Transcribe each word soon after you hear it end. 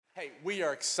Hey, we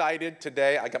are excited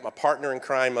today. I got my partner in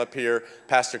crime up here,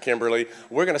 Pastor Kimberly.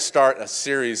 We're going to start a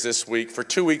series this week for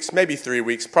 2 weeks, maybe 3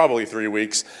 weeks, probably 3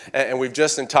 weeks. And we've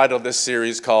just entitled this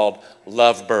series called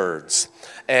Lovebirds.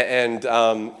 And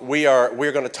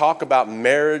we're going to talk about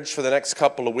marriage for the next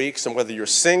couple of weeks. And whether you're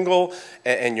single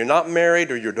and you're not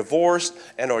married, or you're divorced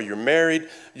or you're married,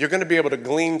 you're going to be able to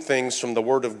glean things from the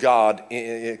Word of God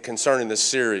concerning this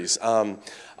series.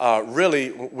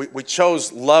 Really, we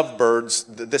chose lovebirds,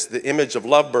 the image of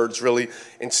lovebirds, really,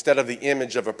 instead of the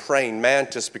image of a praying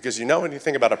mantis, because you know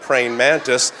anything about a praying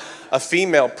mantis, a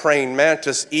female praying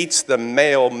mantis eats the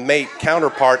male mate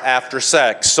counterpart after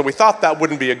sex. So we thought that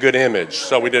wouldn't be a good image,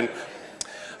 so we didn't.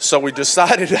 So we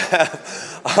decided to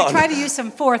have... We try to use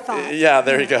some forethought. Yeah,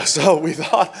 there you go. So we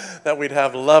thought that we'd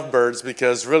have lovebirds,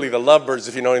 because really the lovebirds,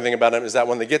 if you know anything about them, is that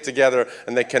when they get together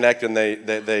and they connect and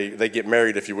they get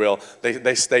married, if you will,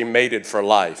 they stay mated for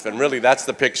life. And really that's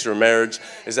the picture of marriage,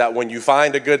 is that when you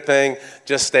find a good thing,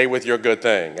 just stay with your good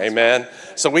thing. Amen?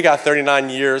 So we got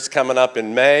 39 years coming up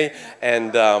in May.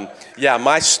 And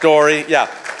my story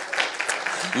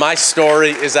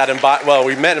is that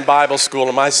we met in Bible school,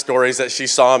 and my story is that she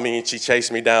saw me and she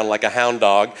chased me down like a hound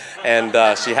dog, and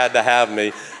she had to have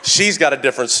me. She's got a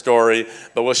different story,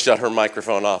 but we'll shut her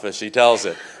microphone off as she tells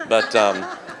it. But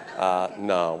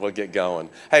no, we'll get going.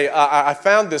 Hey, I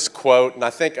found this quote, and I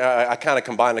think I kind of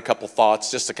combined a couple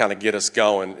thoughts just to kind of get us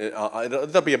going.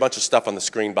 There'll be a bunch of stuff on the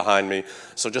screen behind me,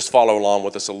 so just follow along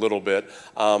with us a little bit.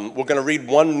 We're going to read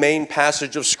one main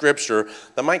passage of Scripture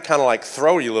that might kind of like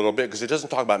throw you a little bit, because it doesn't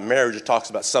talk about marriage. It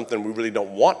talks about something we really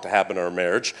don't want to happen in our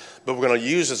marriage, but we're going to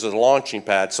use this as a launching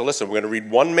pad. So listen, we're going to read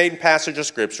one main passage of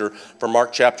Scripture from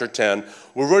Mark chapter 10.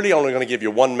 We're really only going to give you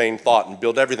one main thought and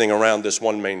build everything around this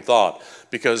one main thought.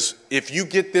 Because if you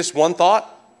get this one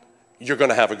thought, you're going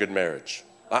to have a good marriage.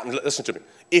 Listen to me.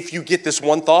 If you get this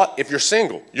one thought, if you're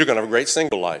single, you're going to have a great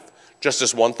single life. Just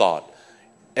this one thought.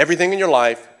 Everything in your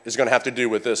life is going to have to do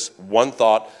with this one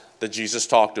thought that Jesus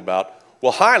talked about.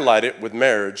 We'll highlight it with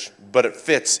marriage, but it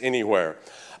fits anywhere.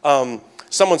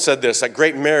 Someone said this, that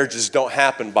great marriages don't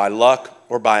happen by luck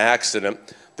or by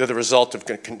accident. They're the result of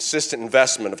consistent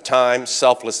investment of time,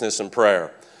 selflessness, and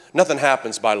prayer. Nothing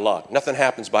happens by luck. Nothing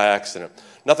happens by accident.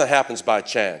 Nothing happens by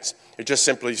chance. You just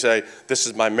simply say, this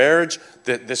is my marriage,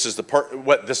 this is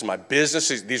this is my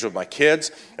business, these are my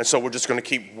kids, and so we're just going to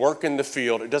keep working the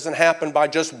field. It doesn't happen by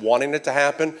just wanting it to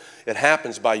happen. It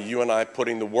happens by you and I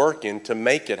putting the work in to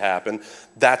make it happen.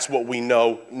 That's what we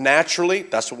know naturally.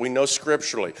 That's what we know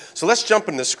scripturally. So let's jump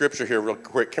into scripture here real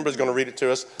quick. Kimberly's going to read it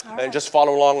to us, and just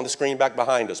follow along on the screen back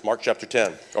behind us. Mark chapter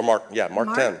 10, or Mark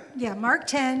 10. Yeah, Mark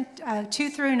 10, 2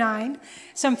 through 9.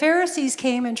 Some Pharisees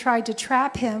came and tried to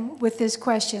trap him with this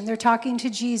question. They're talking to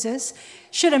Jesus.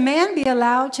 Should a man be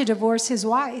allowed to divorce his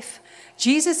wife?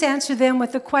 Jesus answered them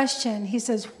with a question. He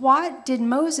says, what did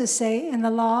Moses say in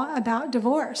the law about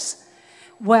divorce?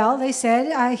 Well, they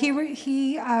said,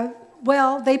 he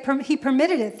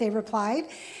permitted it, they replied.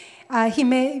 He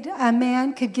made a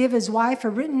man could give his wife a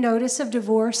written notice of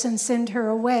divorce and send her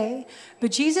away.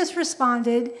 But Jesus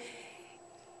responded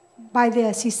by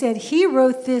this. He said, he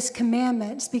wrote this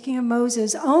commandment, speaking of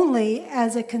Moses, only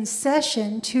as a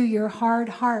concession to your hard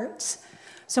hearts.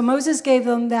 So Moses gave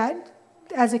them that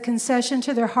as a concession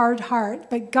to their hard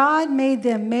heart. But God made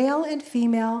them male and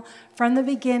female from the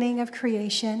beginning of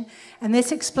creation. And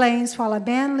this explains, while a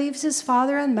man leaves his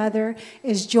father and mother,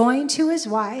 is joined to his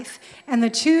wife, and the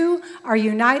two are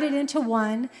united into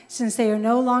one, since they are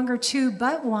no longer two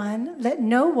but one, let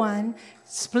no one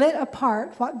split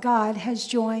apart what God has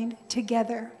joined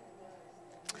together.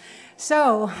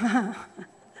 So,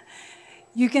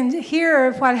 you can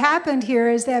hear what happened here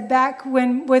is that back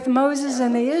when with Moses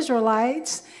and the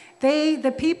Israelites,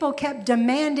 the people kept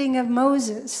demanding of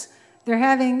Moses.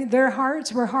 Their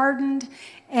hearts were hardened,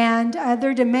 and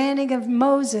they're demanding of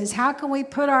Moses, how can we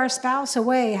put our spouse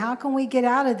away? How can we get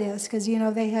out of this? Because,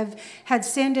 they had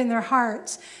sinned in their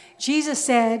hearts. Jesus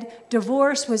said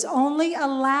divorce was only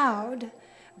allowed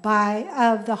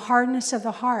of the hardness of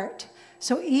the heart.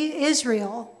 So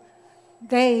Israel,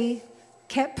 they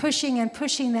kept pushing and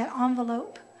pushing that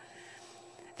envelope.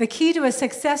 The key to a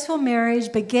successful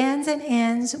marriage begins and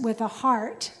ends with a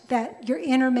heart, your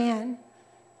inner man.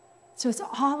 So it's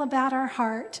all about our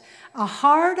heart. A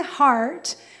hard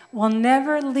heart will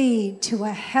never lead to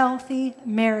a healthy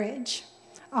marriage.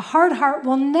 A hard heart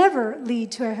will never lead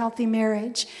to a healthy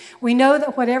marriage. We know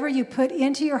that whatever you put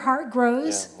into your heart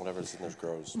grows. Yeah, whatever's in there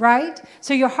grows. Right?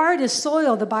 So your heart is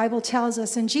soil, the Bible tells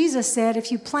us. And Jesus said,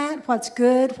 if you plant what's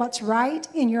good, what's right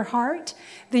in your heart,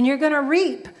 then you're going to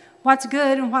reap what's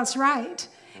good and what's right.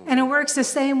 And it works the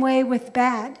same way with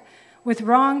bad. with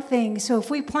wrong things. So if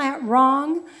we plant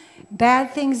wrong,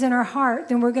 bad things in our heart,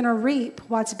 then we're going to reap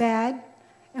what's bad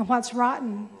and what's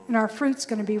rotten, and our fruit's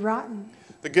going to be rotten.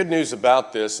 The good news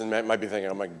about this, and you might be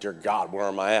thinking, I'm like, dear God, where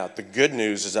am I at? The good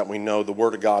news is that we know the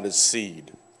Word of God is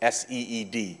seed.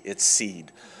 S-E-E-D, it's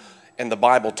seed. And the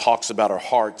Bible talks about our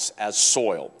hearts as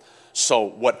soil. So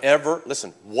whatever,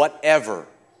 listen, whatever,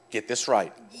 get this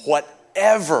right,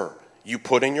 whatever you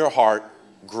put in your heart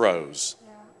grows.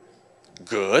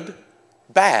 Good,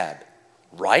 bad,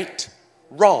 right,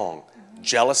 wrong,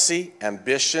 jealousy,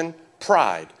 ambition,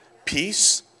 pride,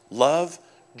 peace, love,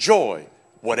 joy.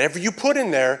 Whatever you put in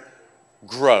there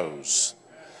grows.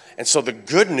 And so the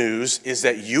good news is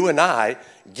that you and I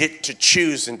get to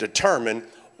choose and determine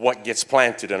what gets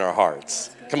planted in our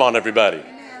hearts. Come on, everybody.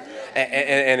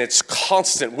 And it's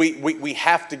constant. We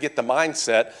have to get the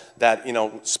mindset that,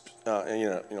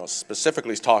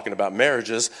 specifically is talking about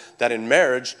marriages, that in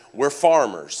marriage, we're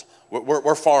farmers.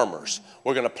 We're farmers.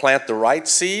 We're going to plant the right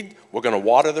seed. We're going to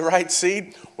water the right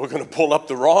seed. We're going to pull up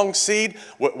the wrong seed.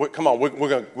 We're going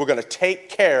to take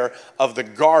care of the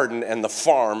garden and the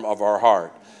farm of our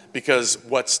heart. Because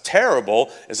what's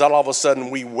terrible is that all of a sudden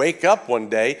we wake up one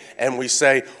day and we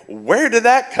say, where did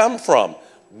that come from?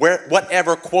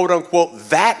 Whatever, quote unquote,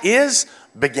 that is,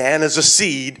 began as a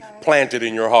seed planted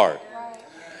in your heart.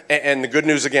 And the good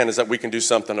news, again, is that we can do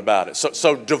something about it.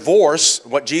 So divorce,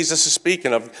 what Jesus is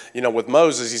speaking of, with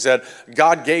Moses, he said,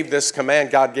 God gave this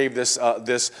command, God gave this,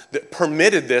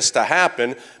 permitted this to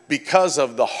happen because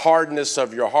of the hardness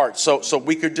of your heart. So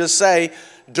we could just say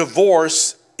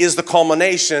divorce is the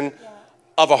culmination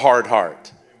of a hard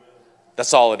heart.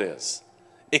 That's all it is.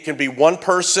 It can be one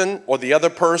person or the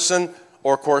other person,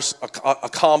 or of course, a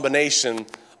combination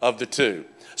of the two.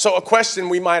 So a question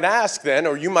we might ask then,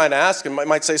 or you might ask, and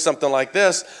might say something like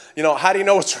this, how do you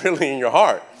know what's really in your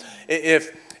heart?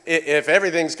 If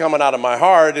everything's coming out of my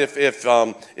heart,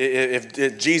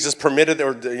 if Jesus permitted,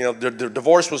 or the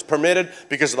divorce was permitted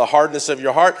because of the hardness of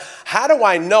your heart, how do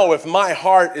I know if my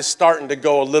heart is starting to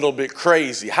go a little bit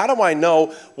crazy? How do I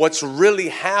know what's really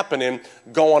happening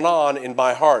going on in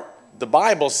my heart? The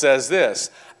Bible says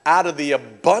this, out of the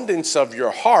abundance of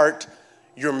your heart,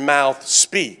 your mouth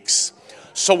speaks.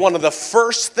 So one of the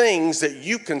first things that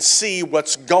you can see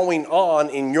what's going on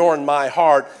in your and my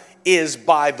heart is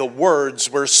by the words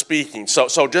we're speaking.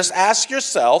 So just ask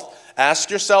yourself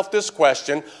this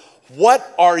question: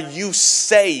 what are you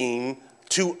saying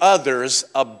to others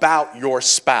about your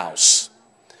spouse?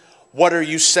 What are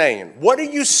you saying? What are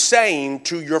you saying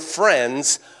to your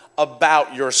friends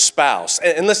about your spouse?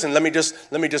 And listen, let me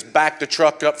just back the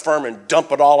truck up firm and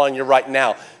dump it all on you right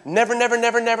now. Never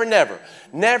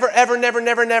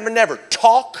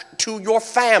talk to your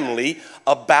family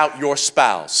about your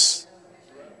spouse.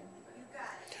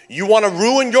 You want to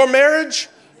ruin your marriage?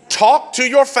 Talk to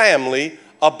your family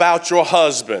about your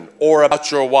husband or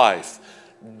about your wife.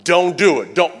 Don't do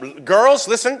it. Girls,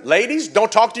 listen, ladies,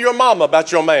 don't talk to your mama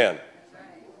about your man.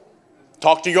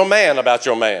 Talk to your man about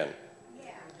your man.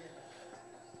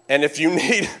 And if you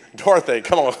need, Dorothy,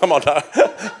 come on.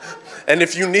 And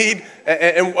if you need,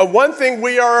 and one thing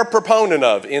we are a proponent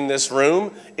of in this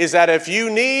room is that if you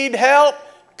need help,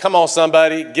 come on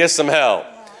somebody, get some help.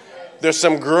 There's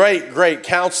some great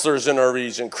counselors in our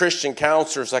region, Christian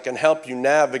counselors that can help you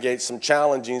navigate some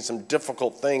challenging, some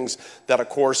difficult things that, of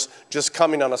course, just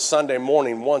coming on a Sunday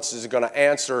morning once is going to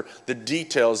answer the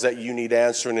details that you need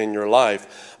answering in your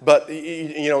life. But,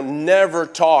 never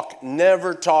talk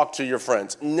to your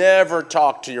friends, never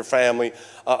talk to your family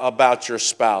about your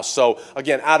spouse. So,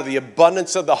 again, out of the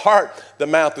abundance of the heart, the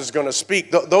mouth is going to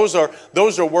speak. Those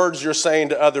are words you're saying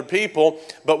to other people,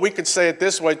 but we could say it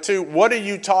this way too. What are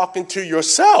you talking to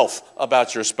yourself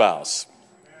about your spouse?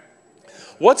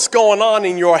 What's going on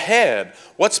in your head?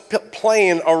 What's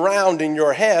playing around in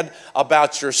your head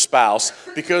about your spouse?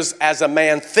 Because as a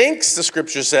man thinks, the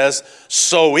scripture says,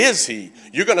 so is he.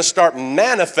 You're going to start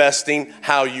manifesting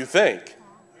how you think.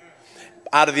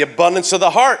 Out of the abundance of the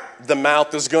heart, the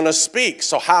mouth is going to speak.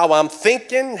 So how I'm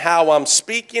thinking, how I'm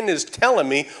speaking is telling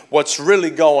me what's really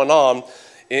going on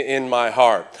in my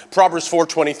heart. Proverbs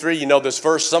 4:23, you know this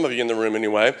verse, some of you in the room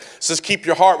anyway, says, keep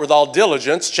your heart with all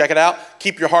diligence. Check it out.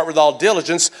 Keep your heart with all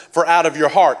diligence, for out of your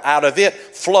heart, out of it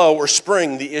flow or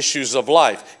spring the issues of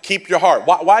life. Keep your heart.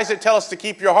 Why does it tell us to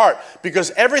keep your heart?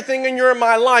 Because everything in your and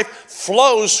my life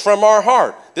flows from our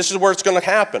heart. This is where it's going to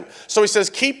happen. So he says,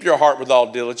 keep your heart with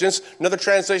all diligence. Another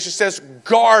translation says,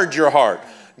 guard your heart.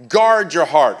 Guard your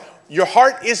heart. Your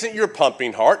heart isn't your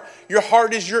pumping heart. Your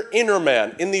heart is your inner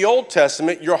man. In the Old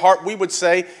Testament, your heart, we would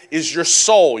say, is your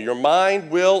soul, your mind,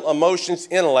 will, emotions,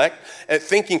 intellect, and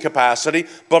thinking capacity,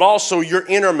 but also your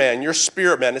inner man, your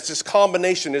spirit man. It's this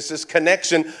combination, it's this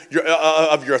connection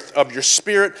of your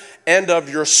spirit and of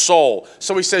your soul.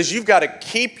 So he says you've got to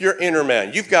keep your inner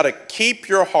man. You've got to keep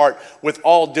your heart with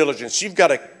all diligence. You've got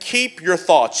to keep your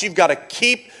thoughts. You've got to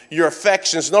keep your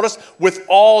affections. Notice, with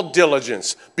all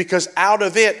diligence, because out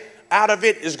of it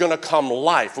is going to come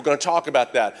life. We're going to talk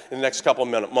about that in the next couple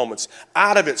of moments.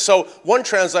 Out of it. So one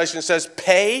translation says,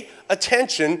 pay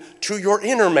attention to your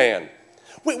inner man.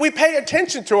 We pay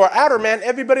attention to our outer man.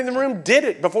 Everybody in the room did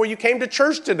it before you came to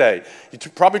church today. You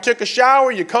probably took a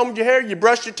shower, you combed your hair, you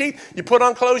brushed your teeth, you put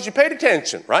on clothes, you paid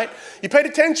attention, right? You paid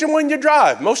attention when you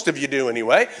drive. Most of you do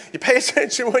anyway. You pay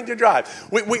attention when you drive.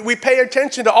 We pay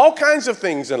attention to all kinds of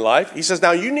things in life. He says,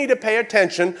 now you need to pay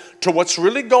attention to what's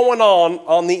really going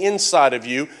on the inside of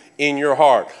you, in your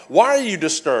heart. Why are you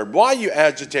disturbed? Why are you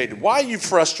agitated? Why are you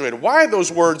frustrated? Why do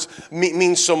those words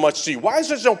mean so much to you? Why is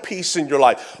there no peace in your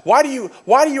life? Why do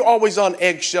you always on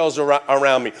eggshells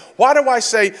around me? Why do I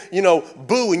say,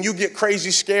 boo, and you get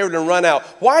crazy scared and run out?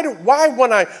 Why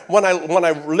when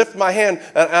I lift my hand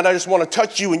and I just want to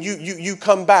touch you and you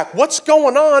come back? What's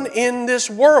going on in this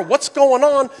world? What's going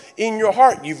on in your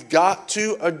heart? You've got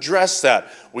to address that.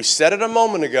 We said it a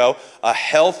moment ago, a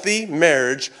healthy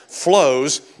marriage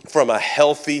flows from a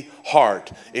healthy heart.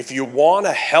 If you want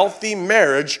a healthy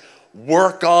marriage,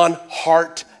 work on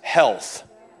heart health.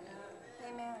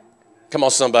 Amen. Come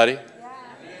on, somebody. Yeah.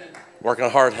 Work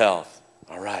on heart health.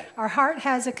 All right. Our heart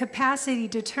has a capacity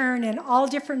to turn in all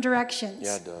different directions.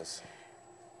 Yeah, it does.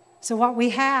 So what we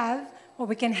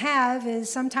can have is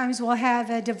sometimes we'll have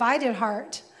a divided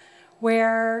heart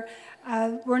where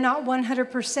we're not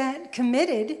 100%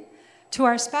 committed to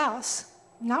our spouse,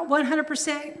 not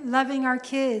 100% loving our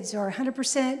kids or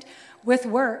 100% with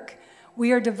work.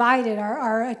 We are divided.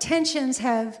 Our attentions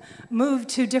have moved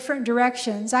to different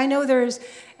directions. I know there's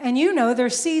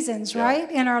seasons,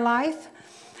 right, in our life.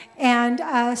 And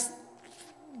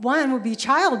one would be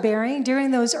childbearing. During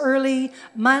those early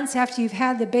months after you've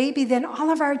had the baby, then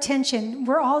all of our attention,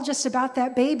 we're all just about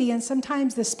that baby. And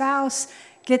sometimes the spouse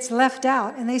gets left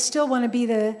out, and they still want to be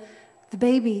the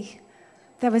baby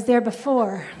that was there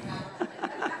before.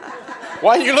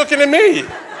 Why are you looking at me?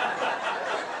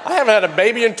 I haven't had a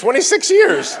baby in 26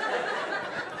 years.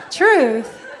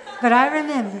 Truth, but I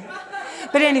remember.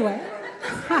 But anyway.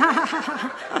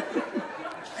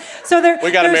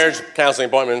 We got a marriage counseling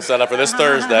appointment set up for this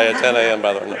Thursday at 10 a.m.,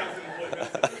 by the way.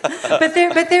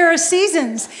 But there are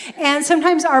seasons, and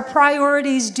sometimes our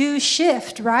priorities do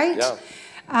shift, right?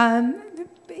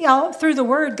 Yeah. Through the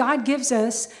Word, God gives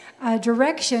us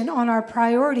direction on our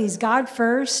priorities. God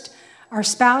first, our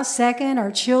spouse second,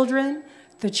 our children,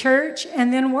 the church,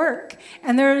 and then work.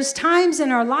 And there's times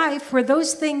in our life where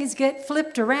those things get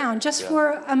flipped around just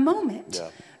for a moment. Yeah.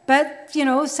 But,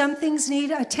 some things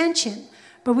need attention.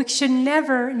 But we should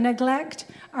never neglect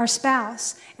our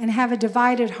spouse and have a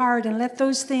divided heart and let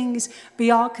those things be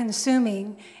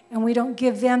all-consuming, and we don't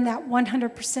give them that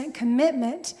 100%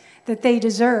 commitment that they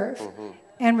deserve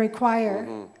and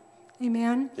require.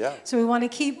 Amen? Yeah. So we want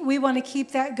to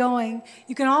keep that going.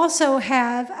 You can also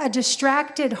have a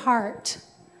distracted heart.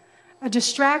 A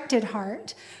distracted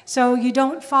heart. So you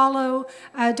don't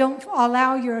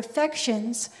allow your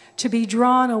affections to be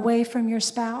drawn away from your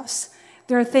spouse.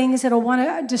 There are things that will want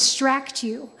to distract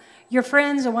you. Your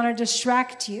friends will want to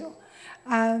distract you.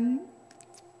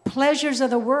 Pleasures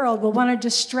of the world will want to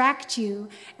distract you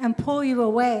and pull you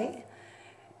away.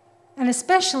 And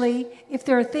especially if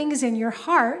there are things in your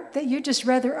heart that you just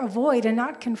rather avoid and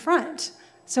not confront.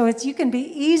 So you can be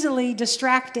easily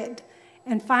distracted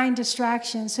and find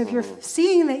distractions. So if you're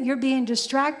seeing that you're being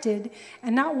distracted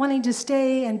and not wanting to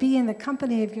stay and be in the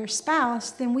company of your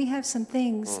spouse, then we have some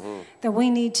things that we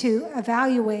need to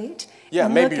evaluate. Yeah,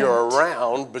 maybe you're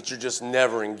around, but you're just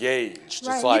never engaged.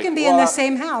 Right. It's like, you can be in the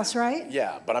same house, right?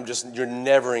 Yeah, but you're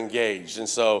never engaged. And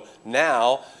so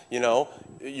now,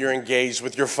 you're engaged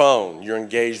with your phone, you're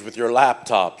engaged with your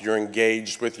laptop, you're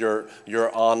engaged with your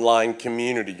online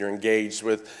community, you're engaged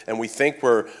with, and we think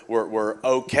we're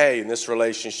okay, and this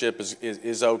relationship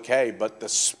is okay, but the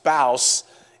spouse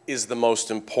is the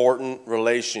most important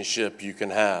relationship you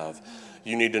can have.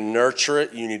 You need to nurture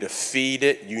it, you need to feed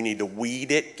it, you need to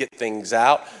weed it, get things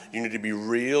out, you need to be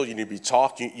real, you need to be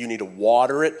talking, you need to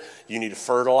water it, you need to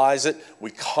fertilize it.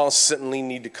 We constantly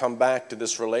need to come back to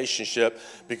this relationship,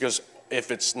 because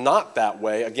if it's not that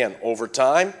way, again, over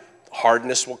time,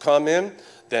 hardness will come in,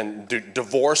 then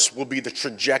divorce will be the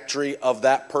trajectory of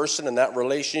that person and that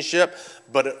relationship.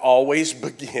 but it always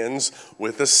begins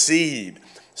with a seed.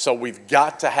 So we've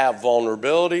got to have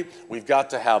vulnerability, we've got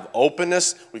to have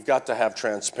openness, we've got to have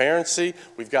transparency,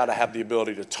 we've got to have the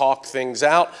ability to talk things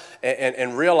out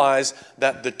and realize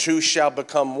that the two shall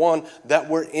become one, that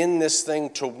we're in this thing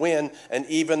to win. And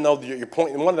even though you're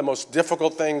pointing, one of the most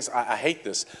difficult things, I hate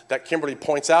this, that Kimberly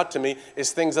points out to me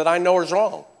is things that I know is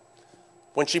wrong.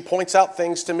 When she points out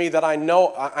things to me that I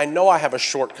know I have a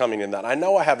shortcoming in that. I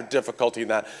know I have a difficulty in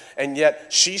that. And yet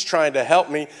she's trying to help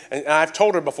me. And I've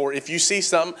told her before, if you see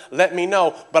something, let me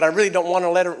know. But I really don't want to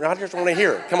let her, I just want to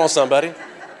hear it. Come on, somebody.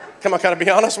 Come on, can I be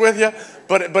honest with you?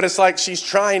 But it's like she's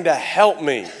trying to help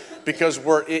me. Because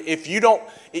if you don't,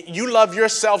 you love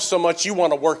yourself so much, you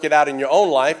want to work it out in your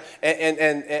own life.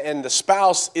 And the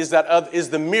spouse is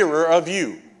the mirror of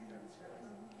you.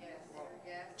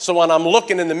 So when I'm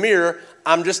looking in the mirror,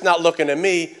 I'm just not looking at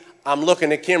me, I'm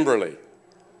looking at Kimberly.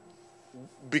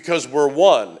 Because we're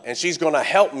one, and she's going to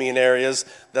help me in areas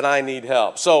that I need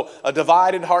help. So a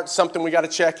divided heart's something we got to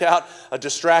check out. A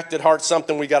distracted heart's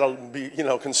something we got to be,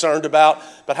 concerned about.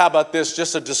 But how about this?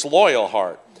 Just a disloyal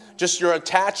heart. Just you're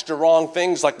attached to wrong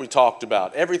things like we talked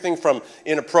about. Everything from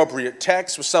inappropriate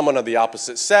text with someone of the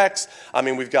opposite sex. I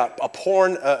mean, we've got a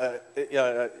porn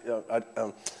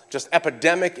just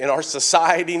epidemic in our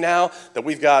society now that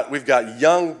we've got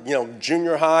young,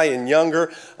 junior high and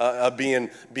younger being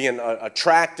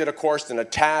attracted, of course, and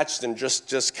attached and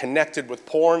just connected with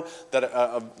porn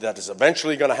that is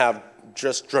eventually going to have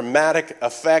just dramatic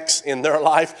effects in their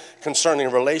life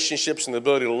concerning relationships and the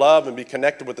ability to love and be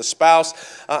connected with a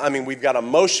spouse. We've got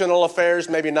emotional affairs,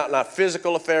 maybe not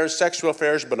physical affairs, sexual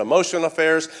affairs, but emotional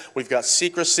affairs. We've got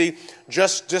secrecy,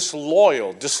 just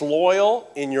disloyal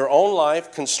in your own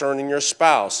life concerning your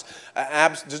spouse.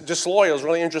 Disloyal is a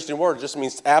really interesting word. It just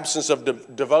means absence of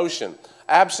devotion.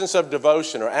 Absence of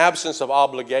devotion or absence of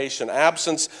obligation,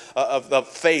 absence of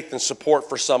faith and support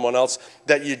for someone else,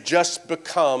 that you just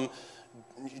become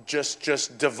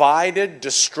just divided,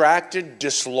 distracted,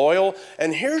 disloyal.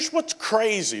 And here's what's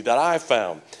crazy that I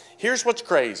found. Here's what's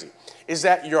crazy is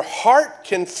that your heart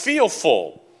can feel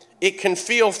full. It can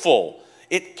feel full.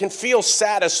 It can feel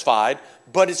satisfied,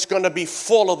 but it's going to be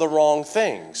full of the wrong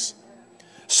things.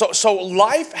 So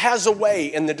life has a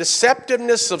way, and the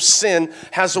deceptiveness of sin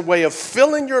has a way of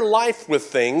filling your life with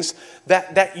things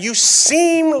that you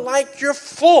seem like you're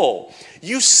full.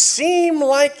 You seem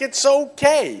like it's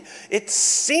okay. It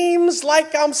seems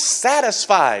like I'm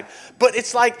satisfied. But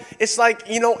it's like,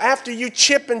 after you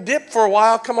chip and dip for a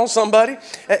while, come on somebody,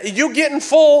 you getting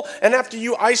full, and after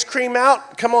you ice cream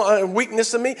out, come on,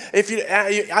 weakness of me, if you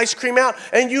ice cream out,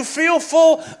 and you feel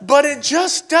full, but it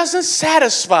just doesn't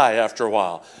satisfy after a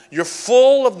while. You're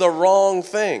full of the wrong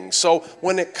thing. So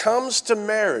when it comes to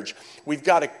marriage, we've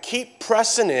got to keep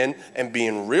pressing in and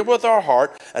being real with our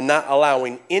heart and not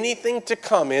allowing anything to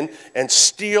come in and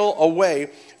steal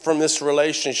away from this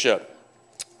relationship.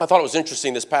 I thought it was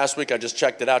interesting this past week. I just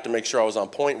checked it out to make sure I was on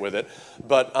point with it.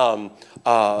 But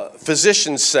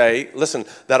physicians say, listen,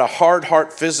 that a hard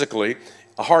heart physically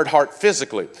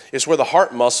is where the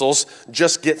heart muscles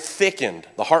just get thickened.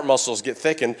 The heart muscles get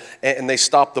thickened and they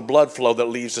stop the blood flow that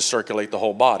leaves to circulate the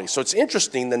whole body. So it's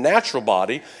interesting, the natural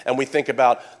body, and we think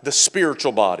about the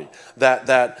spiritual body,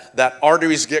 that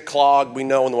arteries get clogged. We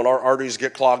know when our arteries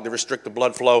get clogged, they restrict the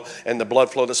blood flow, and the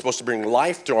blood flow that's supposed to bring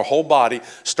life to our whole body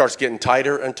starts getting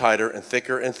tighter and tighter and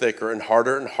thicker and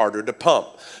harder to pump.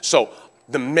 So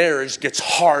the marriage gets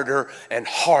harder and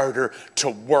harder to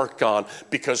work on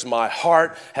because my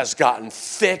heart has gotten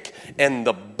thick and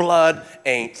the blood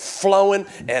ain't flowing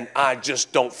and I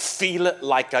just don't feel it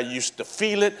like I used to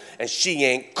feel it, and she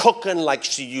ain't cooking like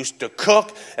she used to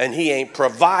cook, and he ain't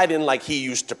providing like he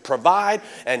used to provide,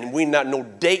 and we not no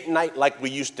date night like we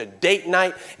used to date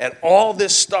night, and all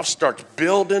this stuff starts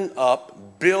building up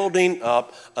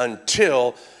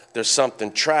until there's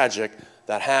something tragic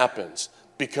that happens.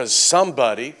 Because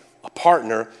somebody, a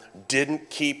partner, didn't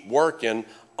keep working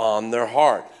on their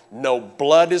heart. No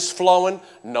blood is flowing,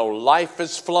 no life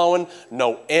is flowing,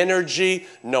 no energy,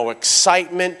 no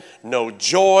excitement, no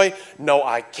joy, no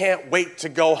I can't wait to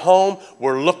go home.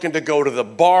 We're looking to go to the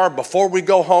bar before we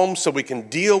go home so we can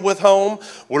deal with home.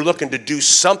 We're looking to do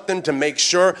something to make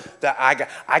sure that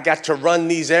I got to run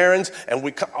these errands,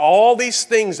 and all these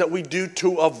things that we do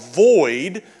to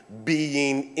avoid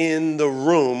being in the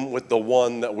room with the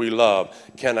one that we love.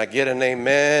 Can I get an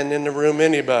amen in the room,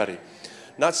 anybody?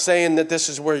 Not saying that this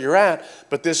is where you're at,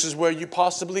 but this is where you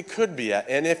possibly could be at.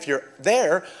 And if you're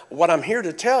there, what I'm here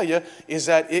to tell you is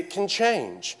that it can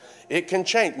change. It can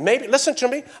change. Maybe, listen to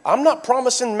me, I'm not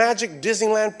promising magic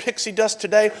Disneyland pixie dust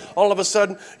today. All of a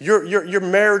sudden, your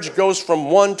marriage goes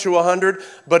from 1 to 100.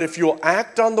 But if you'll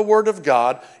act on the word of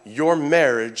God, your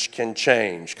marriage can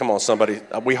change. Come on, somebody.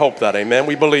 We hope that. Amen.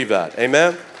 We believe that.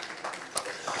 Amen.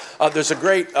 There's a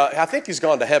great, I think he's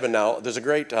gone to heaven now. There's a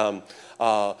great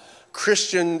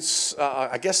Christian,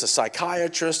 I guess a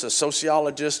psychiatrist, a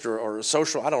sociologist, or a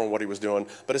social, I don't know what he was doing,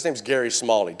 but his name's Gary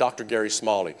Smalley, Dr. Gary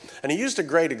Smalley. And he used a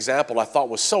great example I thought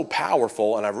was so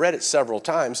powerful, and I've read it several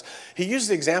times. He used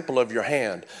the example of your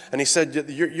hand. And he said,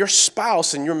 your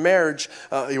spouse and your marriage,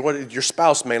 your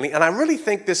spouse mainly, and I really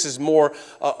think this is more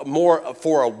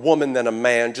for a woman than a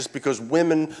man, just because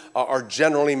women are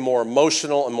generally more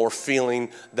emotional and more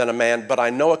feeling than a man, but I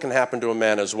know it can happen to a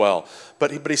man as well.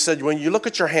 But he said, when you look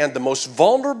at your hand, the most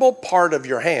vulnerable part of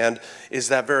your hand is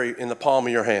that in the palm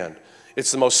of your hand.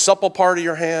 It's the most supple part of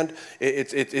your hand.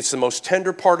 It's the most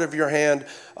tender part of your hand.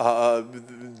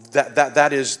 That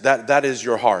is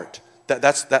your heart.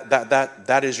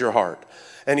 That is your heart.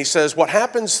 And he says, what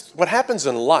happens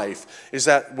in life is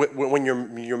that when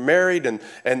you're married and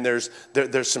there's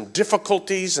some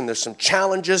difficulties and there's some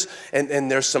challenges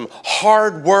and there's some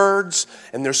hard words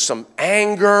and there's some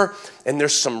anger and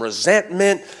there's some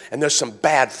resentment and there's some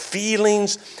bad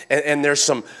feelings and there's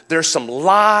some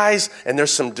lies and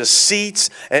there's some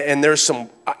deceits and there's some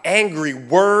angry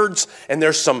words and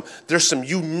there's some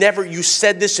you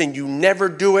said this and you never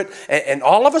do it, and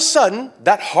all of a sudden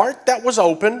that heart that was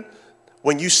open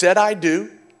when you said I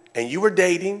do, and you were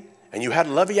dating, and you had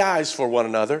lovey eyes for one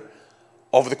another,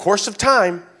 over the course of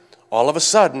time, all of a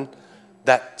sudden,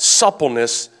 that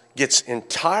suppleness gets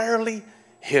entirely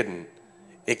hidden.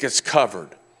 It gets covered.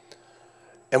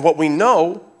 And what we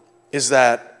know is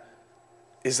that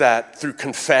through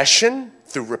confession,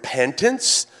 through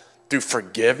repentance, through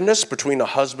forgiveness between a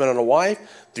husband and a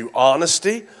wife, through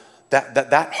honesty,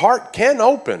 that heart can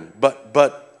open.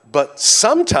 But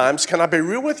sometimes, can I be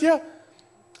real with you?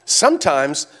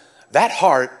 Sometimes that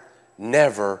heart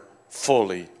never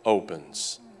fully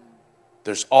opens.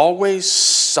 There's always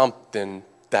something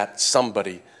that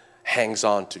somebody hangs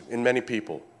on to, in many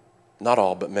people. Not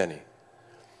all, but many.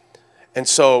 And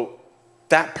so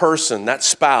that person, that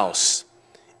spouse,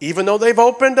 even though they've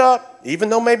opened up, even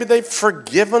though maybe they've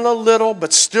forgiven a little,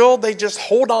 but still they just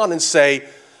hold on and say,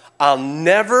 I'll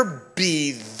never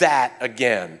be that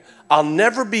again. I'll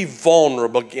never be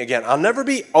vulnerable again. I'll never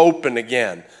be open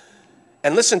again.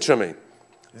 And listen to me.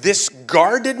 This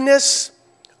guardedness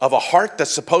of a heart that's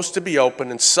supposed to be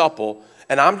open and supple,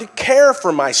 and I'm to care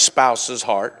for my spouse's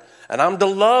heart, and I'm to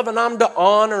love, and I'm to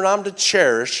honor, and I'm to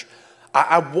cherish.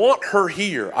 I want her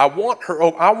here. I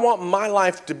want my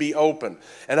life to be open.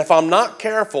 And if I'm not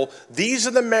careful, these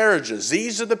are the marriages,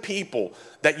 these are the people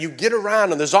that you get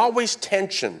around, and there's always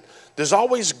tension. There's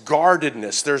always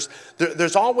guardedness.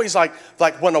 There's always like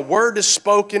when a word is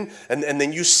spoken and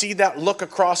then you see that look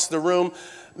across the room.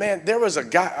 Man, there was a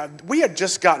guy, we had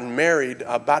just gotten married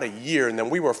about a year, and then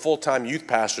we were full-time youth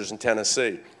pastors in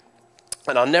Tennessee.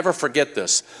 And I'll never forget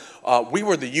this. We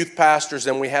were the youth pastors,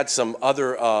 and we had some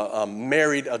other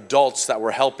married adults that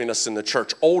were helping us in the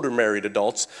church, older married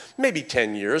adults, maybe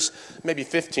 10 years, maybe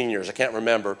 15 years, I can't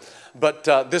remember. But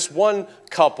this one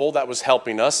couple that was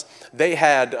helping us, they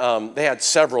had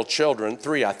several children,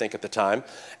 3 I think at the time,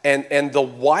 and the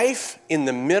wife in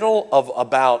the middle of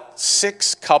about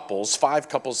 5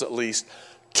 couples at least,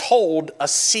 told a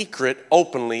secret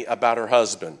openly about her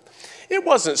husband. It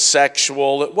wasn't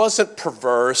sexual, it wasn't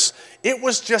perverse, it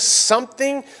was just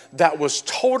something that was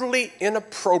totally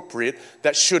inappropriate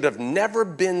that should have never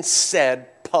been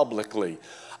said publicly.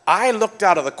 I looked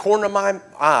out of the corner of my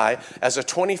eye as a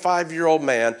 25-year-old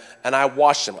man, and I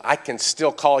watched him. I can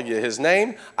still call you his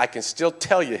name, I can still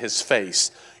tell you his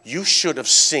face. You should have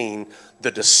seen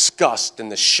the disgust and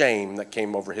the shame that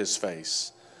came over his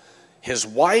face. His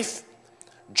wife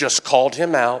just called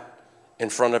him out in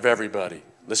front of everybody.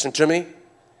 Listen to me.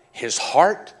 His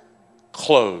heart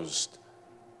closed.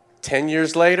 10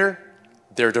 years later,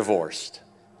 they're divorced.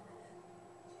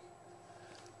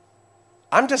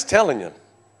 I'm just telling you,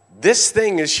 this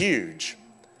thing is huge.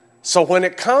 So when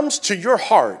it comes to your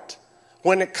heart,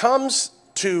 when it comes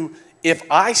to if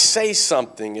I say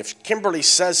something, if Kimberly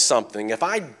says something, if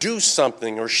I do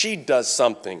something or she does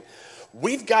something,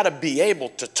 we've got to be able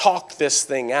to talk this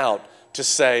thing out to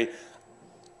say,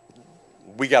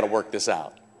 we got to work this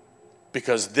out.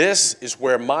 Because this is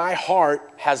where my heart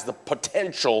has the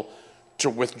potential to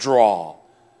withdraw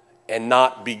and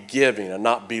not be giving and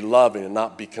not be loving and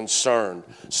not be concerned.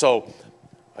 So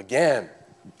Again,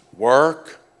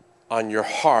 work on your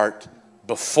heart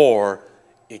before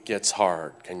it gets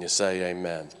hard. Can you say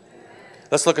amen?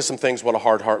 Let's look at some things, what a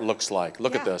hard heart looks like.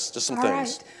 Look at this, just some All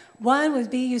things. Right. One would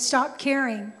be you stop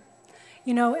caring.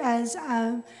 You know, as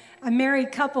a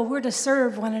married couple, we're to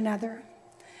serve one another.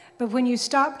 But when you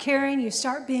stop caring, you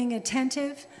start being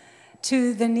attentive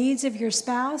to the needs of your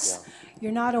spouse. Yeah.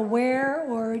 You're not aware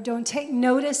or don't take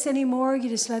notice anymore. You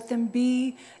just let them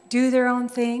do their own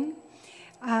thing.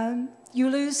 You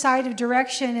lose sight of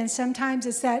direction, and sometimes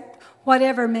it's that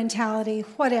whatever mentality,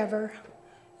 whatever.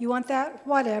 You want that?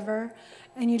 Whatever.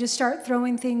 And you just start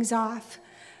throwing things off.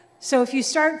 So if you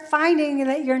start finding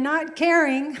that you're not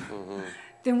caring,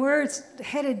 then we're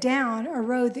headed down a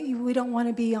road that we don't want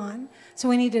to be on. So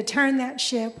we need to turn that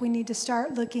ship. We need to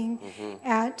start looking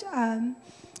at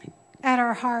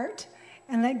our heart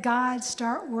and let God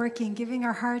start working, giving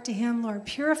our heart to Him. Lord,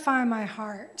 purify my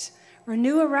heart.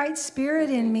 Renew a right spirit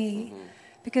in me.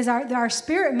 Because our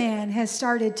spirit man has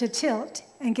started to tilt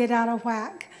and get out of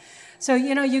whack. So,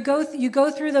 you know, you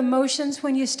go through the motions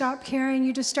when you stop caring.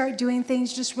 You just start doing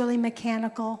things just really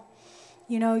mechanical.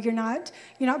 You know, you're not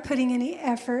putting any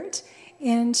effort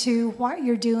into what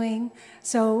you're doing.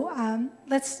 So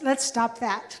let's stop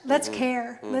that. Let's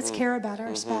care. Let's care about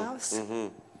our spouse.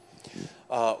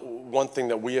 One thing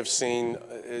that we have seen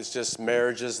is just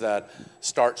marriages that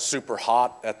start super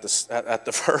hot at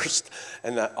the first,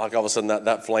 and that like all of a sudden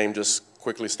that flame just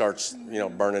quickly starts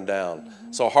burning down.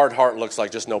 So a hard heart looks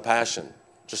like just no passion,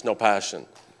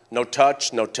 no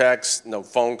touch, no text, no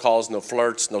phone calls, no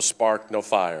flirts, no spark, no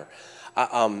fire.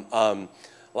 I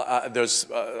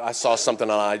saw something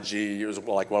on IG. It was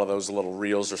like one of those little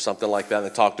reels or something like that. And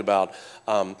they talked about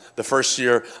the first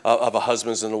year of a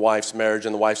husband's and a wife's marriage,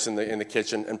 and the wife's in the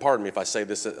kitchen. And pardon me if I say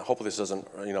this. Hopefully this doesn't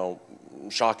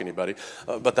shock anybody.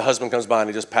 But the husband comes by and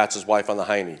he just pats his wife on the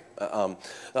hiney.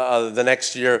 The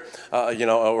next year,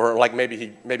 or like maybe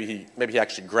he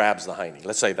actually grabs the hiney.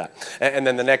 Let's say that. And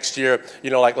then the next year,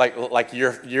 like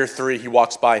year 3, he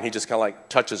walks by and he just kind of like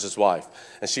touches his wife,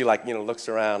 and she looks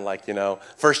around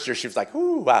first year she was like,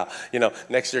 ooh, wow.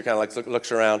 Next year kind of like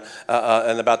looks around,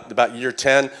 and about year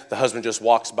 10, the husband just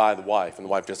walks by the wife, and the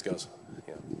wife just goes.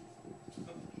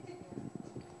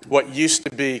 What used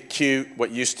to be cute,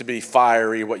 what used to be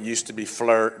fiery, what used to be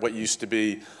flirt, what used to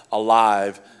be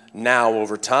alive, now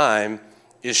over time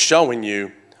is showing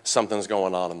you something's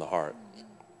going on in the heart.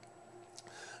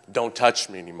 Don't touch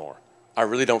me anymore. I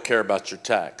really don't care about your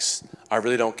texts. I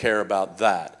really don't care about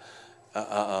that.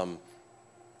 I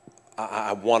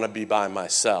want to be by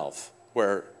myself,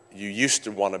 where you used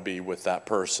to want to be with that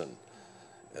person.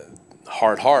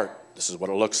 Hard heart, this is what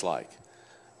it looks like.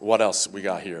 What else we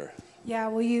got here? Yeah,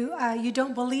 well, you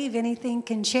don't believe anything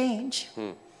can change.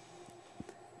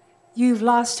 You've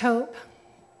lost hope,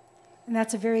 and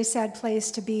that's a very sad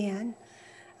place to be in.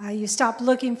 You stop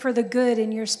looking for the good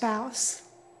in your spouse.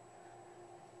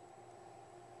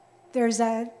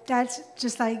 That's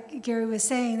just like Gary was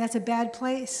saying, that's a bad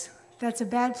place. That's a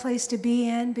bad place to be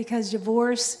in, because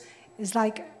divorce is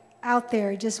like out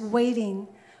there just waiting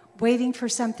for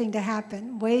something to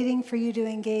happen, waiting for you to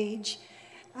engage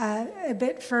a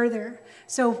bit further.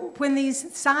 So when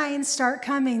these signs start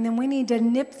coming, then we need to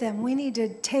nip them. We need to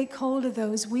take hold of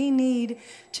those. We need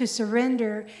to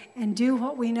surrender and do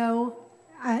what we know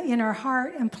in our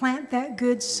heart and plant that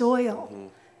good soil.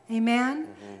 Amen?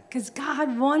 Because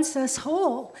God wants us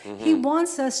whole. He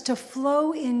wants us to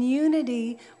flow in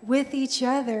unity with each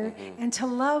other and to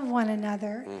love one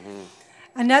another.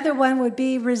 Another one would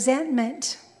be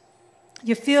resentment.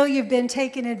 You feel you've been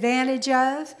taken advantage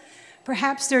of.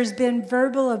 Perhaps there's been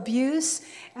verbal abuse.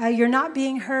 You're not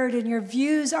being heard, and your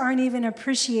views aren't even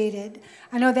appreciated.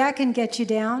 I know that can get you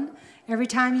down. Every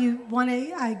time you want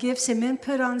to give some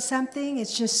input on something,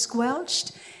 it's just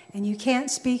squelched, and you can't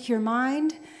speak your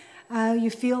mind. You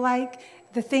feel like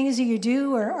the things that you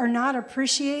do are not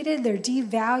appreciated. They're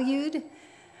devalued.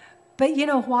 But you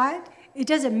know what? It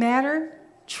doesn't matter.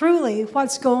 Truly,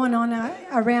 what's going on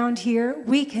around here,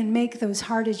 we can make those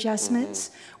hard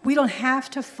adjustments. We don't have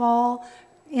to fall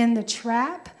in the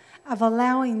trap of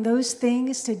allowing those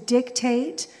things to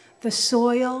dictate the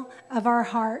soil of our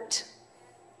heart.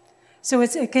 So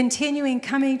it's a continuing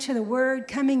coming to the Word,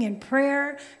 coming in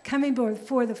prayer, coming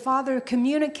before the Father,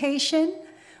 communication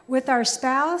with our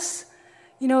spouse.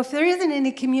 If there isn't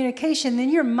any communication, then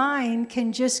your mind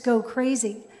can just go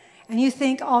crazy, and you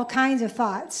think all kinds of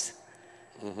thoughts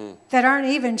that aren't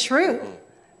even true,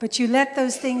 but you let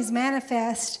those things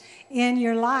manifest in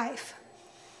your life.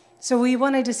 So we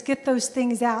want to just get those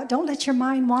things out. Don't let your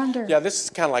mind wander. Yeah, this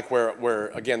is kind of like where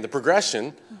again, the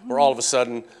progression, where all of a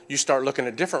sudden you start looking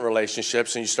at different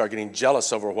relationships and you start getting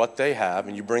jealous over what they have,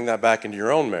 and you bring that back into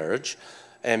your own marriage,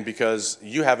 and because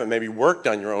you haven't maybe worked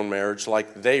on your own marriage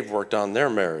like they've worked on their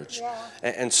marriage. Yeah.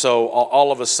 And so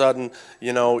all of a sudden,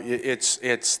 you know,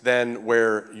 it's then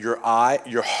where your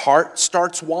heart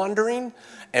starts wandering,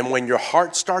 and when your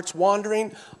heart starts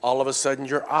wandering, all of a sudden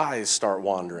your eyes start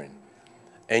wandering.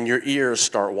 And your ears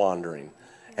start wandering.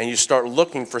 And you start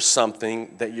looking for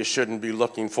something that you shouldn't be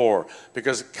looking for.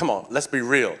 Because, come on, let's be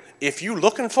real. If you're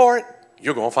looking for it,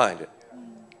 you're going to find it.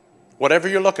 Whatever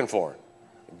you're looking for,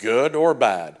 good or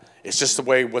bad. It's just the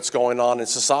way what's going on in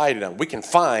society now. We can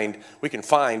find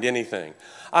anything.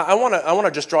 I want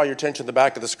to just draw your attention to the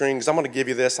back of the screen because I'm going to give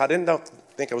you this. I didn't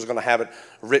think I was going to have it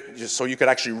written just so you could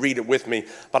actually read it with me,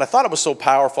 but I thought it was so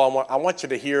powerful. I want you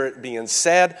to hear it being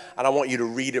said, and I want you to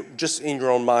read it just in your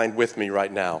own mind with me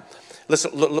right now.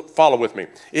 Listen, look, follow with me.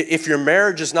 If your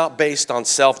marriage is not based on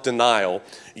self-denial,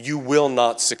 you will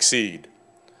not succeed.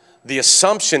 The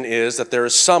assumption is that there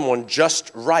is someone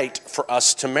just right for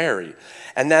us to marry,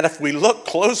 and that if we look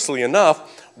closely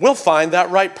enough, we'll find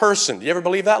that right person. Do you ever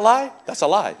believe that lie? That's a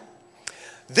lie.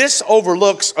 This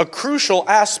overlooks a crucial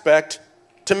aspect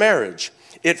to marriage.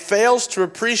 It fails to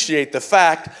appreciate the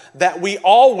fact that we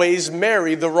always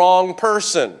marry the wrong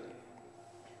person.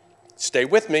 Stay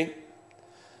with me.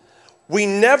 We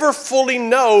never fully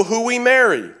know who we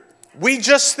marry. We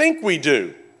just think we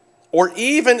do. Or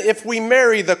even if we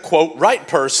marry the, quote, right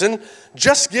person,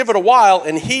 just give it a while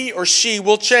and he or she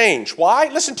will change. Why?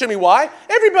 Listen to me, why?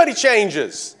 Everybody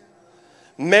changes.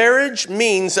 Marriage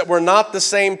means that we're not the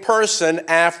same person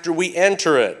after we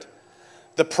enter it.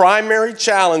 The primary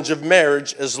challenge of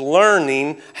marriage is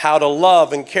learning how to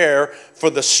love and care for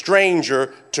the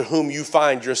stranger to whom you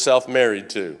find yourself married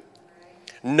to.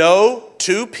 No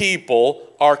two people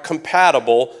are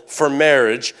compatible for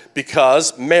marriage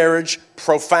because marriage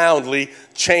profoundly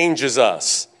changes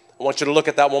us. I want you to look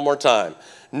at that one more time.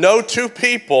 No two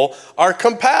people are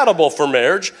compatible for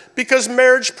marriage because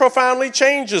marriage profoundly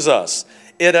changes us.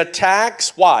 It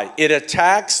attacks, why? It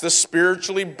attacks the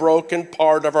spiritually broken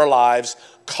part of our lives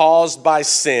caused by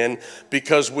sin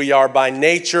because we are by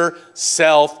nature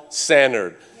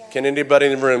self-centered. Can anybody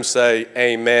in the room say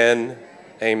amen?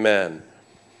 Amen.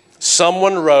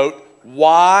 Someone wrote,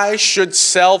 why should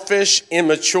selfish,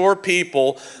 immature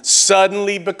people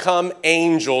suddenly become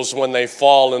angels when they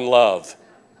fall in love?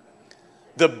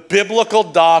 The biblical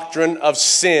doctrine of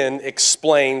sin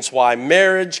explains why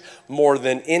marriage, more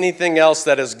than anything else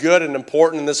that is good and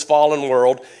important in this fallen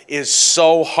world, is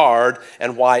so hard,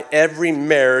 and why every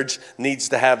marriage needs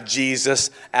to have Jesus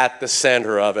at the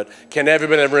center of it. Can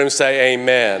everybody in the room say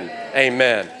amen?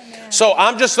 Amen. Amen. So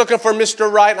I'm just looking for Mr.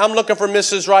 Right. I'm looking for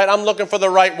Mrs. Right. I'm looking for the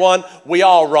right one. We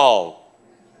all wrong.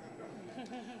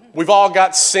 We've all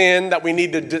got sin that we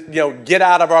need to get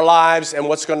out of our lives. And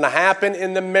what's going to happen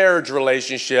in the marriage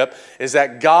relationship is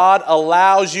that God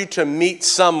allows you to meet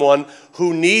someone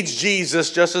who needs Jesus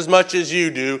just as much as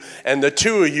you do. And the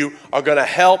two of you are going to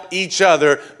help each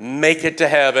other make it to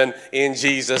heaven in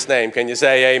Jesus' name. Can you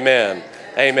say amen?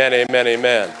 Amen, amen,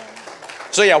 amen.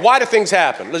 So yeah, why do things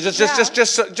happen?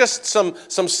 Just some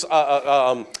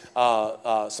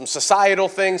societal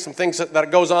things, some things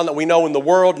that goes on that we know in the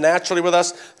world naturally with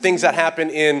us, things that happen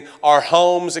in our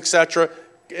homes, etc.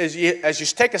 As you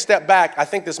take a step back, I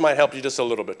think this might help you just a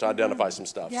little bit to identify some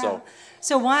stuff. Yeah.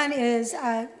 So one is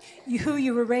who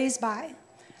you were raised by.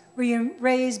 Were you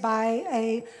raised by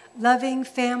a loving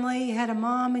family? You had a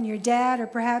mom and your dad, or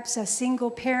perhaps a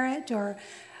single parent, or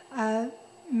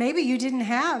maybe you didn't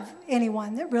have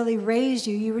anyone that really raised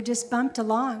you. You were just bumped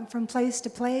along from place to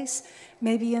place,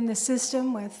 maybe in the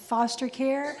system with foster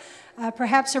care.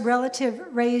 Perhaps a relative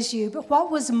raised you. But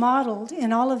what was modeled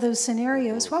in all of those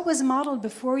scenarios? What was modeled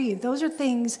before you? Those are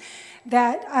things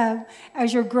that,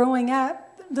 as you're growing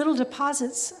up, little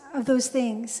deposits of those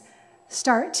things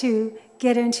start to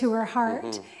get into our heart.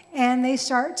 Mm-hmm. And they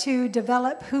start to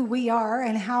develop who we are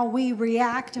and how we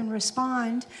react and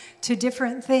respond to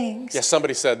different things. Yeah,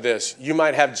 somebody said this. You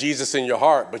might have Jesus in your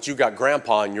heart, but you got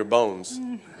grandpa in your bones.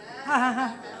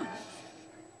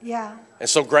 Yeah. And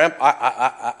so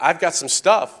I've got some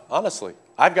stuff, honestly.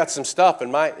 I've got some stuff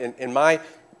from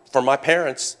my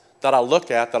parents that I'll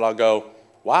look at that I'll go,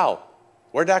 wow,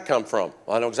 where'd that come from?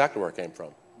 Well, I know exactly where it came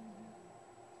from.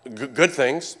 Good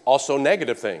things, also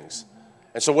negative things.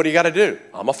 And so what do you got to do?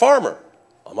 I'm a farmer.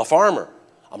 I'm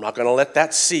not going to let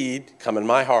that seed come in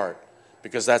my heart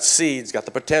because that seed's got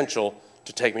the potential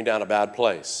to take me down a bad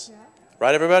place. Yeah.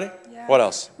 Right, everybody? Yeah. What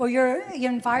else? Well, your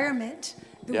environment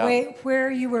The Yeah. way where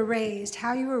you were raised,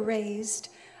 how you were raised,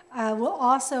 will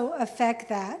also affect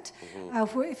that.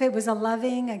 If it was a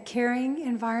loving, a caring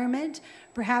environment,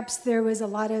 perhaps there was a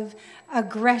lot of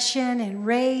aggression and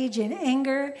rage and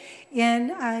anger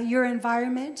in your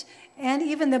environment. And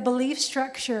even the belief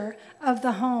structure of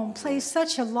the home plays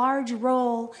such a large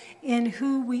role in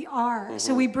who we are.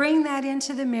 So we bring that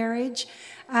into the marriage.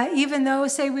 Even though,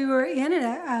 say, we were in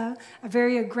a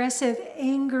very aggressive,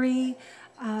 angry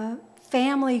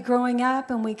family growing up,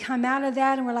 and we come out of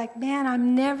that and we're like, man,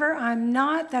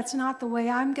 that's not the way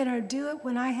I'm going to do it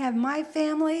when I have my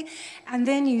family. And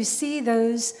then you see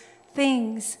those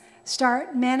things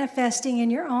start manifesting in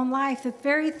your own life, the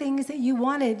very things that you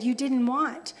wanted, you didn't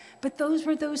want. But those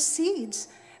were those seeds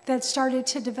that started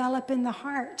to develop in the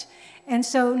heart. And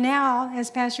so now, as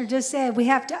Pastor just said, we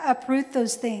have to uproot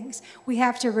those things. We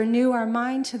have to renew our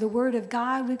mind to the Word of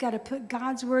God. We've got to put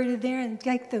God's Word in there and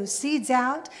take those seeds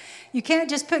out. You can't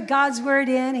just put God's Word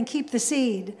in and keep the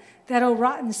seed, that old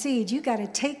rotten seed. You've got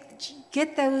to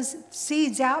get those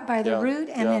seeds out by the root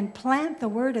and then plant the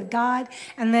Word of God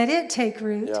and let it take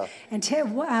root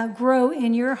and grow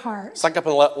in your heart. It's like up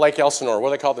in Lake Elsinore. What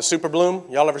do they call it? The super bloom?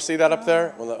 Y'all ever see that up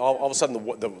there? When all of a sudden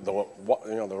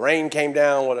the rain came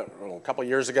down a couple of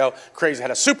years ago. Crazy. Had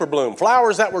a super bloom.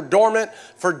 Flowers that were dormant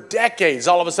for decades.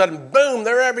 All of a sudden, boom,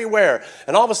 they're everywhere.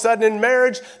 And all of a sudden in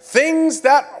marriage, things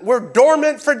that were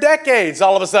dormant for decades,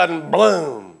 all of a sudden,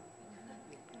 bloom.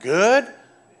 Good?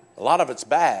 A lot of it's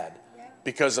bad.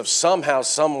 Because of somehow,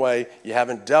 some way, you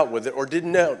haven't dealt with it or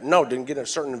didn't get in a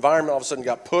certain environment, all of a sudden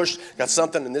got pushed, got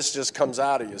something, and this just comes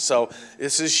out of you. So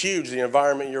this is huge, the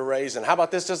environment you're raised in. How about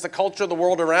this? Just the culture of the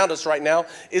world around us right now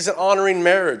isn't honoring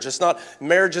marriage.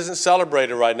 Marriage isn't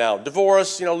celebrated right now.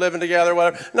 Divorce, living together,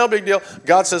 whatever, no big deal.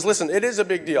 God says, listen, it is a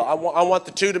big deal. I want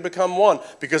the two to become one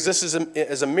because this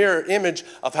is a mirror image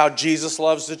of how Jesus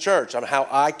loves the church, and how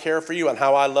I care for you and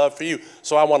how I love for you.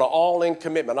 So I want an all-in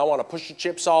commitment. I want to push the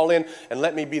chips all in and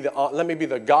let me be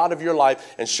the God of your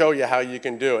life and show you how you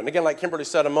can do it. And again, like Kimberly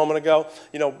said a moment ago,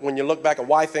 when you look back at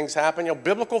why things happen,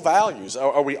 biblical values.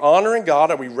 Are we honoring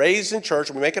God? Are we raised in church?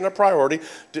 Are we making it a priority?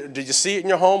 Did you see it in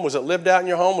your home? Was it lived out in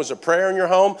your home? Was it prayer in your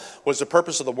home? Was the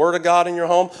purpose of the Word of God in your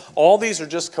home? All these are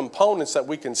just components that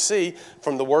we can see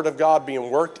from the Word of God being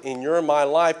worked in your and my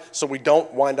life so we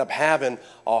don't wind up having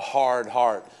a hard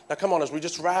heart. Now, come on, as we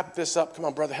just wrap this up, come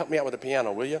on, brother, help me out with the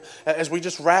piano, will you? As we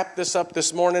just wrap this up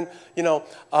this morning,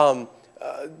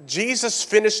 Jesus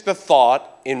finished the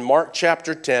thought in Mark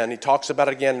chapter 10. He talks about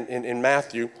it again in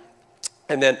Matthew.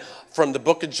 And then from the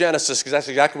book of Genesis, because that's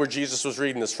exactly where Jesus was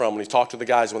reading this from when he talked to the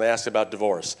guys when they asked about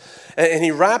divorce. And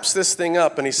he wraps this thing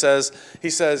up and he says,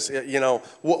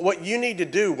 what you need to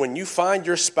do when you find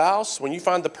your spouse, when you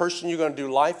find the person you're going to do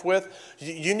life with,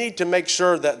 you need to make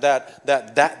sure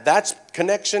that's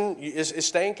connection is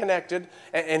staying connected.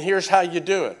 And here's how you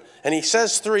do it. And he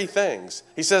says three things.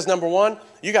 He says, number one,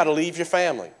 you got to leave your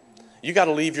family. You got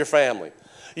to leave your family.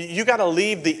 You got to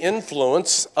leave the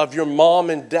influence of your mom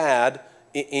and dad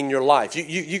in your life.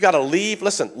 You got to leave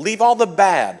all the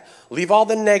bad, leave all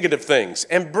the negative things,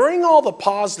 and bring all the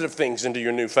positive things into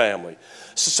your new family.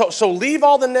 So leave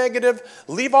all the negative,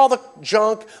 leave all the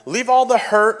junk, leave all the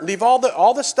hurt, leave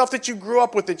all the stuff that you grew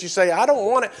up with that you say, I don't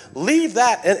want it. Leave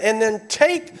that and then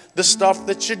take the stuff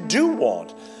that you do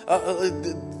want.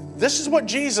 This is what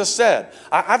Jesus said.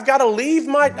 I got to leave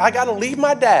my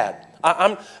dad.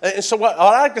 And so what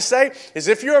I like to say is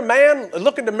if you're a man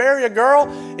looking to marry a girl,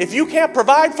 if you can't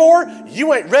provide for her,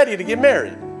 you ain't ready to get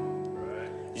married.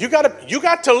 You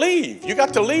got to leave. You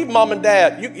got to leave mom and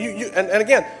dad. And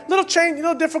again, little change, a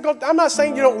little difficult. I'm not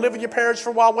saying you don't live with your parents for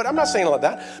a while. I'm not saying like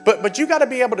that. But you got to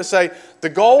be able to say, the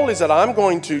goal is that I'm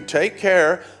going to take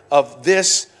care of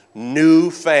this new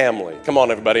family. Come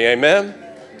on, everybody. Amen?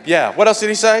 Yeah. What else did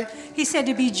he say? He said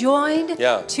to be joined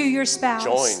to your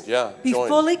spouse. Be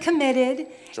fully committed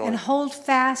and hold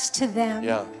fast to them.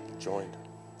 Yeah, joined.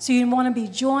 So you want to be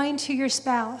joined to your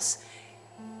spouse.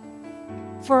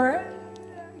 For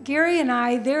Gary and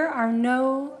I, there are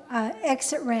no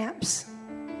exit ramps.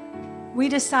 We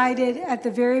decided at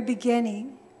the very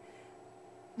beginning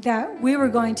that we were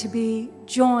going to be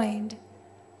joined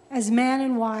as man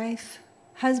and wife,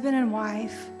 husband and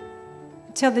wife,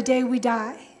 till the day we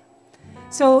die.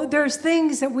 So there's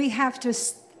things that we have to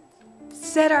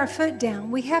set our foot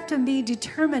down. We have to be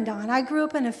determined on. I grew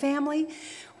up in a family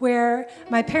where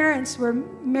my parents were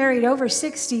married over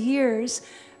 60 years,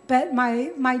 but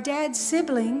my dad's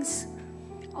siblings,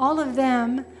 all of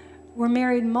them were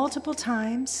married multiple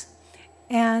times,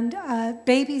 and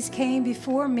babies came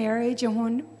before marriage. And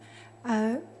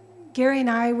when Gary and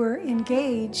I were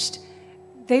engaged,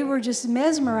 they were just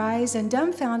mesmerized and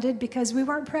dumbfounded because we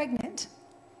weren't pregnant.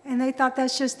 And they thought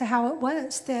that's just how it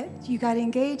was, that you got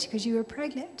engaged because you were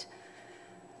pregnant.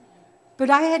 But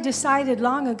I had decided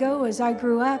long ago as I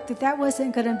grew up that that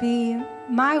wasn't going to be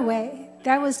my way.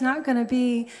 That was not going to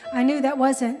be, I knew that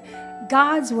wasn't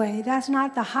God's way. That's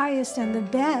not the highest and the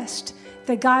best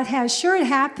that God has. Sure, it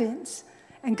happens,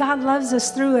 and God loves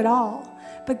us through it all.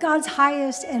 But God's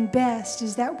highest and best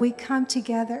is that we come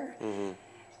together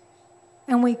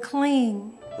and we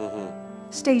cling,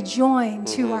 stay joined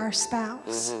to our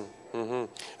spouse. And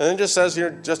then just says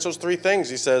here, just those three things.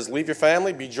 He says, leave your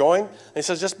family, be joined. And he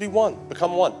says, just be one,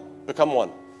 become one, become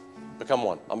one, become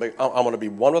one. I'm going to be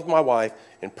one with my wife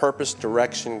in purpose,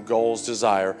 direction, goals,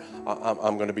 desire.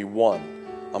 I'm going to be one.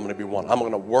 I'm going to be one. I'm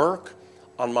going to work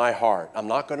on my heart. I'm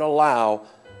not going to allow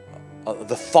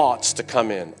the thoughts to come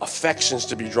in, affections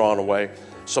to be drawn away,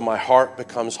 so my heart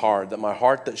becomes hard, that my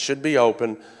heart that should be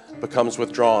open becomes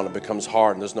withdrawn, it becomes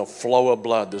hard, and there's no flow of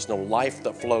blood, there's no life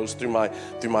that flows through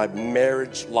my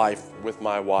marriage life with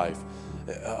my wife.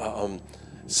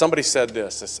 Somebody said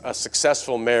this, a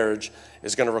successful marriage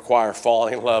is going to require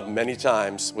falling in love many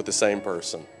times with the same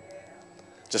person.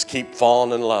 Just keep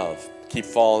falling in love. Keep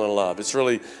falling in love. It's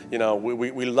really,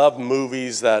 we love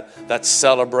movies that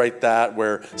celebrate that,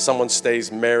 where someone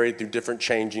stays married through different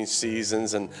changing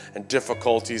seasons and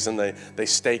difficulties, and they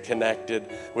stay connected.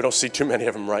 We don't see too many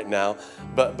of them right now,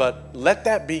 but let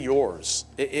that be yours.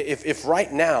 If right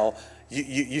now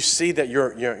you see that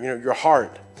your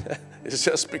heart has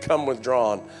just become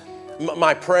withdrawn,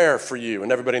 my prayer for you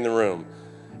and everybody in the room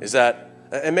is that.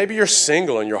 And maybe you're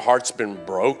single and your heart's been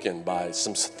broken by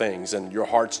some things and your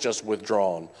heart's just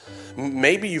withdrawn.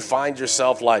 Maybe you find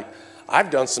yourself like, I've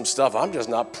done some stuff I'm just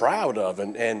not proud of,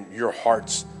 and your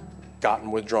heart's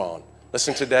gotten withdrawn.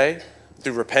 Listen, today,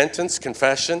 through repentance,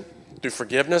 confession, through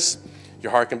forgiveness,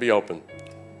 your heart can be open.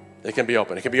 It can be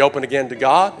open. It can be open again to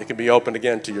God. It can be open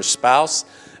again to your spouse.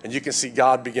 And you can see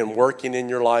God begin working in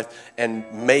your life and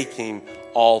making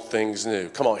all things new.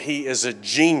 Come on, He is a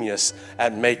genius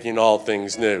at making all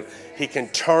things new. He can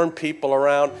turn people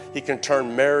around. He can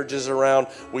turn marriages around.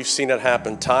 We've seen it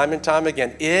happen time and time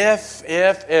again. If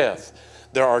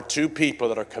there are two people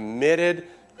that are committed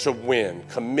to win,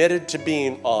 committed to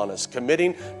being honest,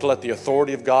 committing to let the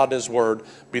authority of God and His Word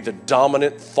be the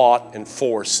dominant thought and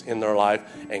force in their life,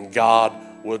 and God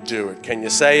will do it. Can you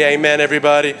say amen,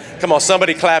 everybody? Come on,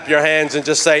 somebody clap your hands and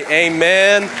just say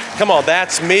amen. Come on,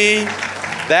 that's me.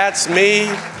 That's me.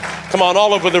 Come on,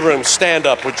 all over the room, stand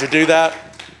up. Would you do that?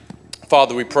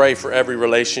 Father, we pray for every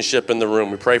relationship in the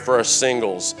room. We pray for our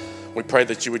singles. We pray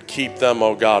that you would keep them,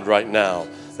 oh God, right now.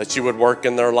 That you would work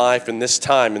in their life in this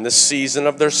time, in this season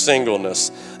of their singleness,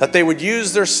 that they would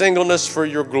use their singleness for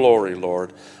your glory,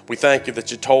 Lord. We thank you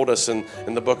that you told us in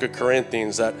the book of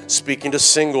Corinthians that speaking to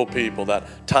single people,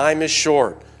 that time is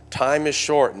short,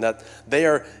 and that they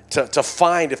are to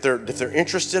find, if they're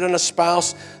interested in a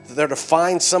spouse, that they're to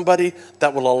find somebody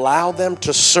that will allow them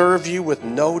to serve you with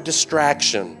no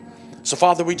distraction. So,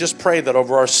 Father, we just pray that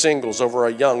over our singles, over our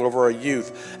young, over our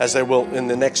youth, as they will in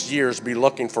the next years be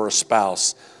looking for a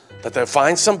spouse, that they'll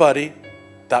find somebody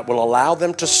that will allow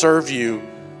them to serve you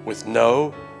with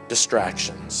no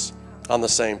distractions, on the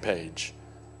same page.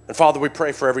 And, Father, we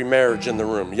pray for every marriage in the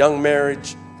room, young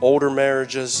marriage, older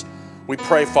marriages. We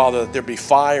pray, Father, that there be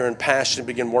fire and passion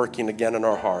begin working again in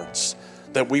our hearts,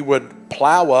 that we would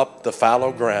plow up the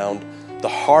fallow ground, the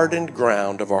hardened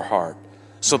ground of our heart.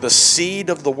 So the seed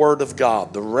of the Word of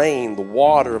God, the rain, the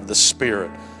water of the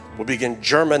Spirit will begin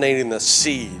germinating the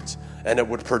seeds, and it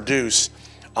would produce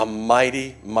a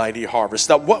mighty, mighty harvest.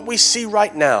 That what we see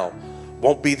right now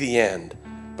won't be the end,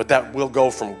 but that will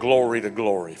go from glory to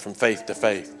glory, from faith to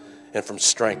faith, and from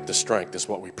strength to strength is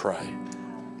what we pray.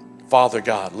 Father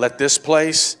God, let this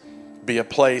place be a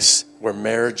place where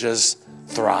marriages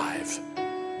thrive,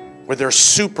 where there's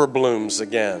super blooms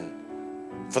again,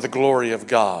 for the glory of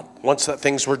God. Once that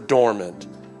things were dormant,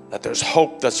 that there's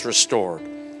hope that's restored,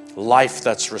 life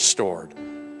that's restored,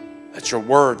 that your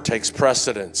word takes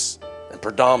precedence and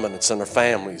predominance in our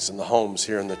families and the homes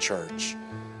here in the church.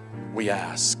 We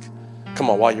ask. Come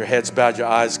on, while your head's bowed, your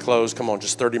eyes closed, come on,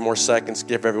 just 30 more seconds.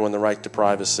 Give everyone the right to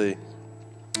privacy.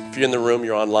 If you're in the room,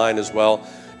 you're online as well,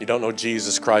 you don't know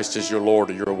Jesus Christ as your Lord,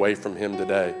 or you're away from Him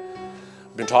today.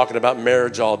 We've been talking about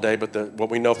marriage all day, but what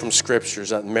we know from Scripture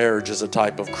is that marriage is a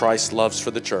type of Christ's loves for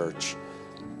the church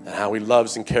and how He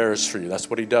loves and cares for you. That's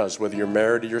what He does, whether you're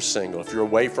married or you're single. If you're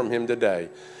away from Him today,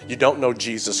 you don't know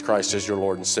Jesus Christ as your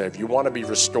Lord and Savior. You want to be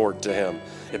restored to Him.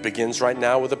 It begins right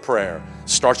now with a prayer.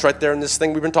 Starts right there in this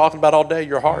thing we've been talking about all day,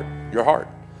 your heart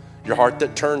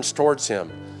that turns towards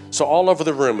Him. So all over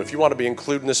the room, if you want to be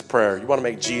included in this prayer, you want to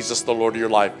make Jesus the Lord of your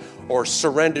life or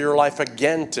surrender your life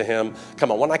again to him, come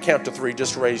on, when I count to 3,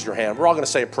 just raise your hand. We're all going to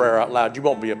say a prayer out loud. You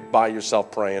won't be by yourself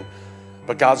praying,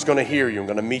 but God's going to hear you and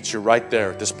going to meet you right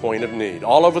there at this point of need.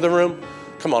 All over the room,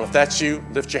 come on, if that's you,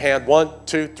 lift your hand. 1,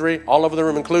 2, 3, all over the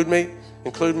room, include me.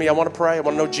 Include me. I want to pray. I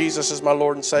want to know Jesus is my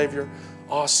Lord and Savior.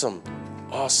 Awesome.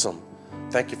 Awesome.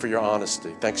 Thank you for your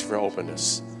honesty. Thanks for your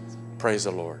openness. Praise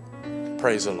the Lord.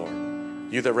 Praise the Lord.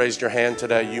 You that raised your hand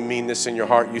today, you mean this in your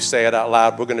heart. You say it out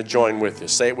loud. We're going to join with you.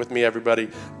 Say it with me, everybody.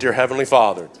 Dear Heavenly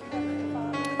Father,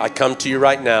 I come to you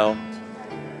right now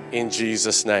in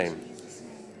Jesus' name.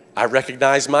 I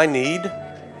recognize my need.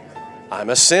 I'm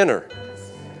a sinner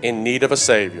in need of a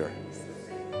Savior.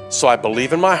 So I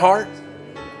believe in my heart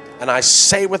and I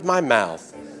say with my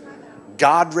mouth,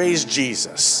 God raised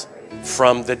Jesus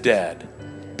from the dead.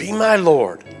 Be my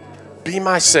Lord. Be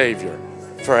my Savior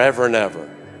forever and ever.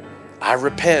 I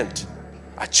repent,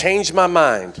 I change my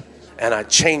mind, and I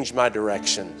change my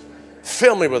direction.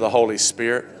 Fill me with the Holy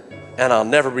Spirit, and I'll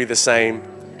never be the same.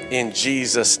 In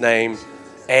Jesus' name,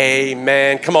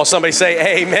 amen. Come on, somebody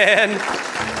say amen.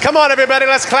 Come on, everybody,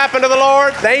 let's clap unto the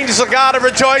Lord. The angels of God are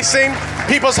rejoicing.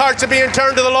 People's hearts are being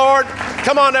turned to the Lord.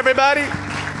 Come on, everybody.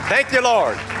 Thank you,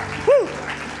 Lord. Woo.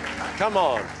 Come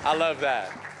on, I love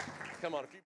that. Come on.